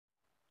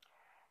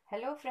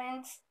Hello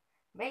friends,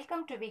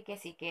 welcome to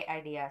VKCK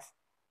Ideas.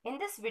 In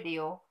this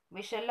video,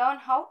 we shall learn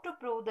how to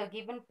prove the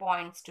given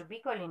points to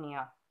be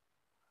collinear.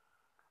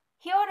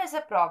 Here is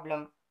a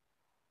problem.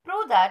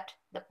 Prove that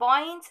the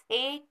points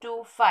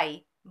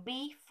A25,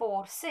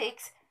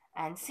 B46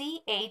 and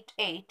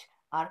C88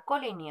 are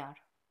collinear.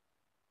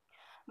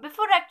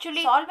 Before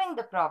actually solving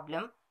the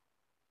problem,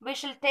 we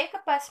shall take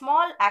up a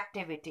small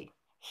activity.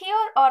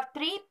 Here are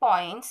 3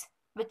 points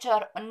which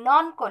are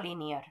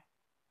non-collinear.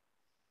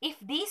 If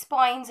these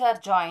points are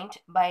joined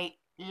by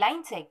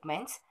line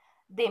segments,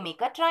 they make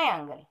a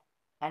triangle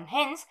and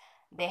hence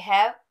they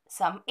have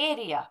some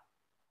area.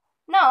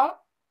 Now,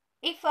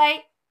 if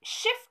I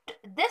shift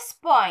this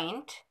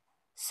point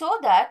so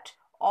that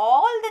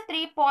all the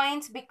 3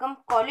 points become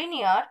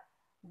collinear,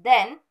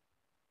 then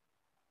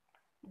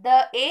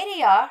the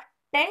area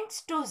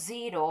tends to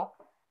 0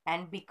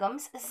 and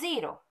becomes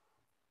 0.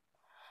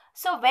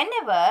 So,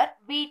 whenever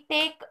we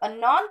take a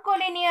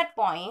non-collinear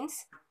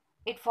points,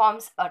 it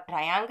forms a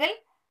triangle,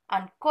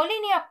 and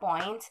collinear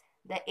points,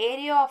 the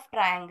area of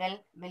triangle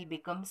will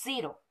become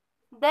 0.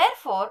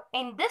 Therefore,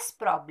 in this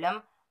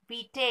problem,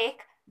 we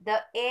take the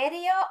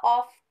area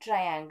of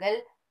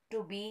triangle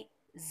to be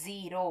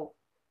 0.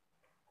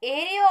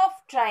 Area of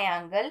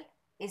triangle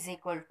is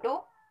equal to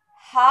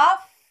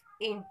half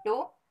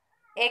into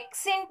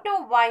x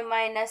into y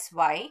minus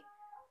y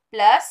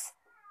plus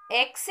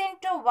x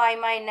into y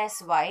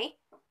minus y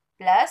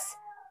plus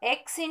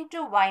x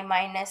into y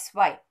minus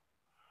y.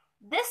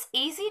 This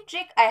easy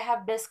trick I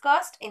have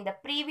discussed in the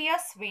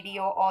previous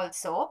video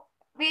also.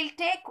 We'll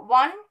take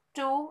 1,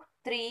 2,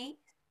 3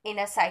 in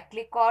a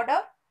cyclic order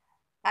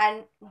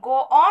and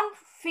go on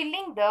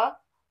filling the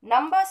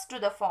numbers to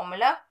the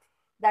formula,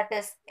 that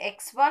is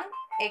x1,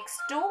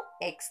 x2,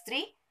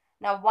 x3.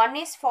 Now 1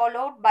 is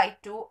followed by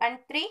 2 and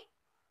 3.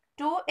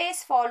 2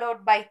 is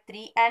followed by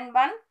 3 and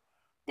 1.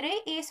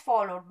 3 is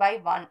followed by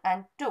 1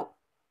 and 2.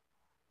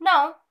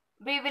 Now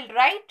we will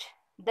write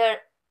the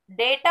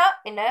data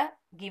in a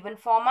given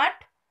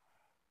format.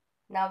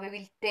 Now we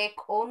will take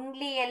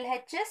only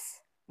LHS.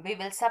 We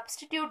will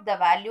substitute the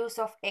values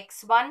of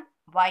x1,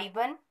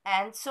 y1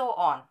 and so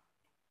on.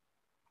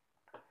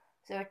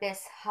 So it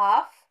is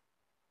half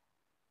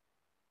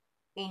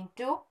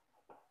into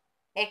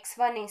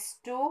x1 is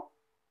 2,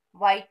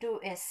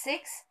 y2 is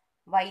 6,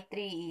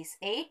 y3 is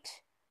 8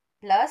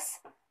 plus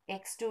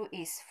x2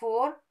 is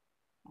 4,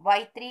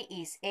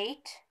 y3 is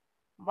 8,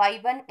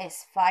 y1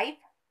 is 5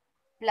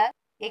 plus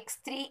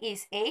x3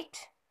 is 8,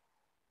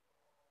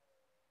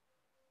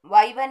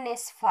 y1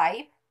 is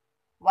 5,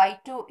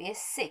 y2 is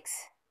 6.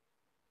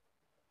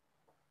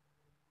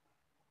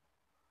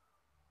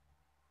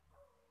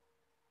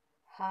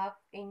 Half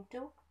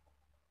into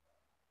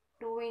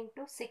 2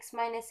 into 6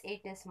 minus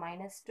 8 is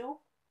minus 2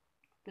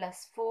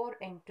 plus 4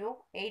 into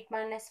 8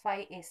 minus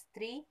 5 is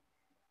 3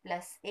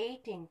 plus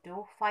 8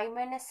 into 5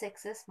 minus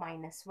 6 is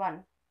minus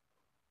 1.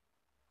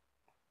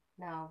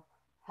 Now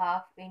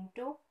half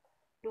into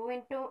 2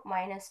 into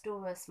minus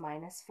 2 is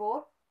minus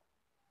 4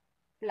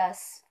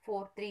 plus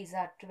 4 3s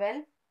are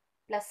 12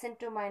 plus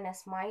into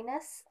minus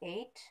minus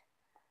 8.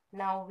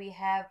 Now we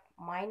have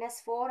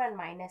minus 4 and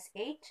minus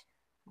 8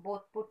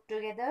 both put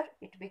together,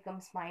 it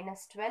becomes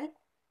minus 12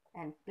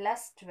 and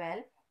plus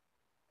 12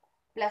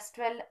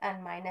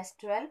 and minus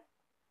 12,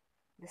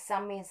 the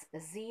sum is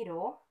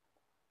 0.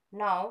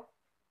 Now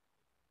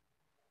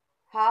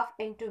half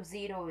into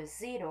 0 is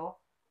 0,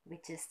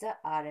 which is the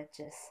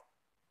RHS.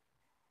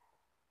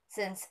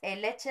 Since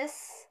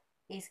LHS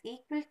is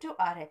equal to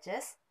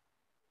RHS,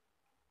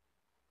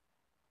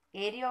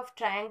 area of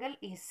triangle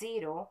is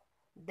 0,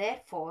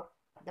 therefore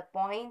the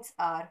points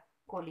are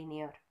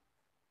collinear.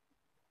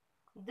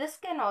 This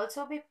can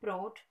also be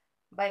proved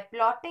by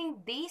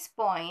plotting these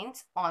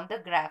points on the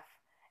graph.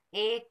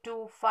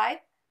 A25,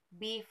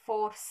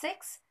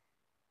 B46,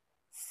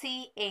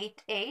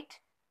 C88,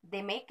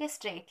 they make a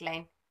straight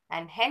line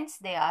and hence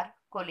they are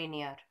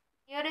collinear.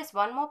 Here is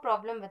one more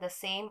problem with the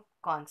same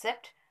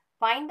concept.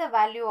 Find the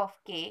value of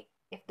k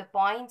if the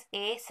points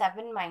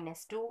A7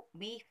 minus 2,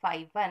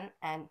 B51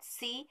 and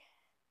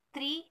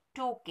C3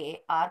 2k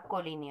are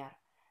collinear.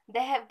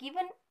 They have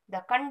given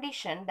the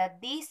condition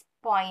that these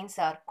points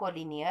are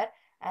collinear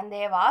and they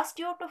have asked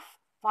you to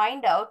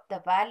find out the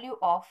value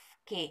of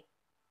k.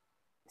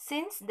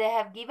 Since they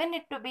have given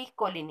it to be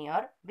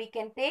collinear, we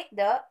can take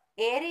the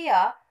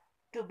area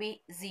to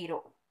be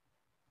 0.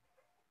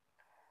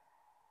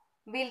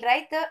 We'll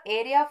write the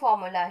area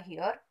formula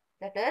here,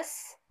 that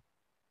is,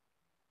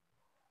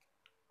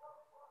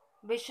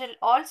 we shall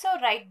also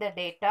write the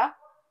data.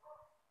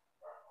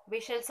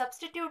 We shall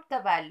substitute the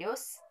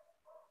values.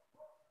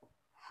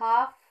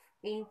 Half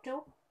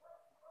into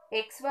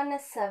x1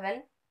 is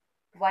 7,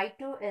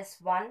 y2 is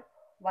 1,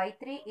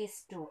 y3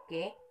 is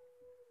 2k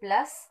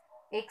plus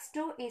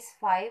x2 is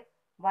 5,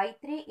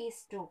 y3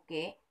 is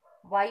 2k,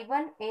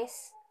 y1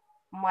 is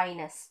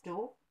minus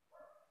 2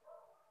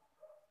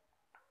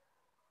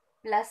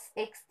 plus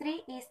x3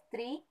 is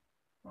 3,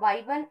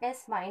 y1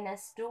 is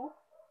minus 2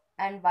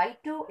 and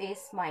y2 is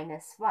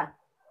minus 1.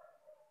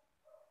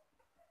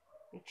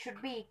 It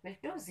should be equal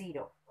to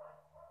 0.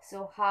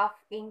 So half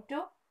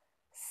into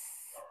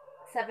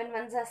 7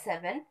 ones are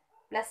 7,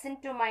 plus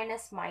into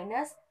minus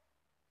minus,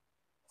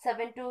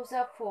 7 twos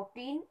are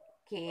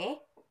 14k,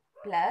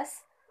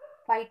 plus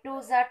 5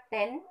 twos are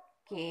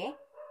 10k,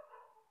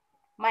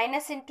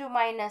 minus into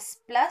minus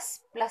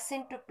plus, plus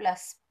into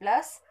plus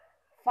plus,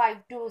 5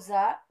 twos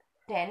are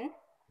 10,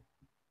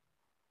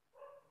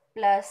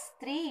 plus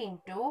 3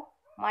 into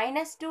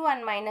minus 2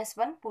 and minus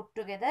 1 put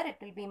together, it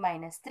will be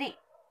minus 3.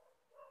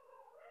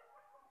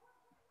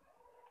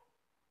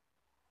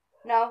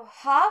 Now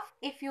half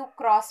if you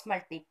cross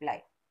multiply,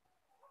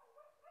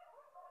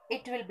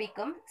 it will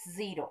become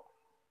 0.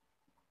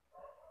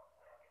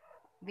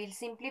 We'll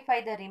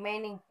simplify the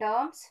remaining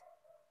terms.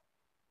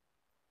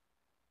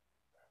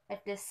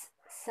 It is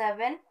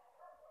 7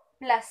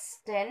 plus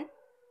 10,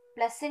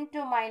 plus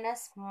into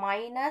minus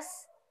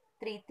minus,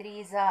 3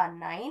 threes are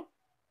 9.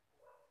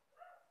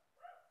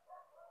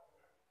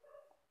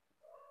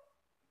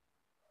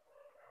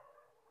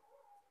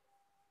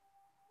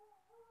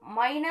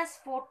 Minus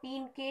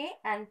 14k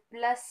and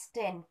plus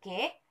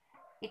 10k,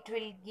 it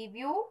will give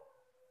you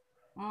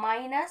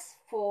minus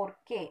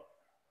 4k,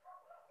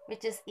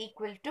 which is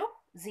equal to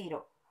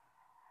 0.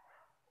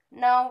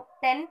 Now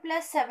 10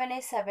 plus 7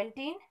 is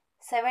 17.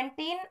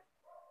 17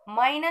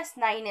 minus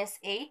 9 is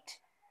 8.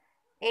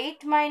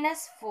 8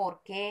 minus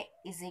 4k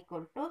is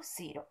equal to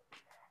 0.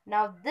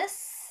 Now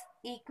this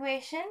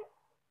equation,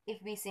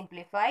 if we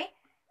simplify,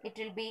 it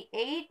will be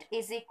 8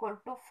 is equal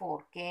to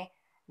 4k.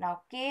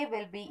 Now k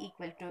will be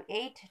equal to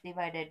 8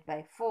 divided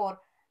by 4.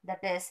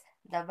 That is,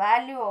 the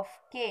value of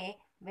k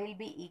will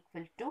be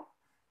equal to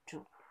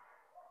 2.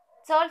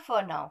 That's all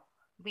for now.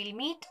 We'll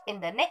meet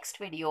in the next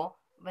video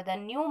with a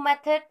new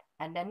method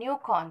and a new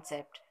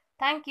concept.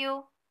 Thank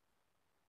you.